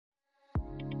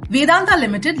Vedanta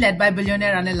Limited, led by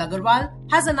billionaire Anil Agarwal,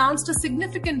 has announced a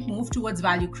significant move towards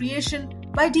value creation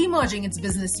by demerging its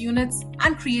business units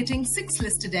and creating 6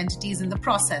 listed entities in the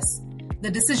process. The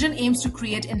decision aims to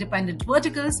create independent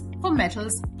verticals for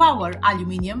metals, power,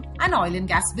 aluminium, and oil and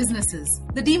gas businesses.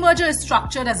 The demerger is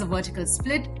structured as a vertical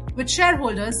split, with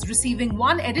shareholders receiving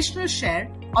 1 additional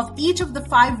share of each of the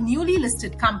 5 newly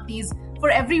listed companies for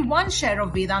every 1 share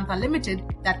of Vedanta Limited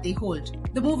that they hold.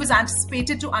 The move is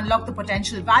anticipated to unlock the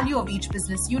potential value of each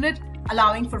business unit,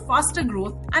 allowing for faster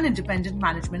growth and independent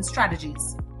management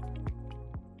strategies.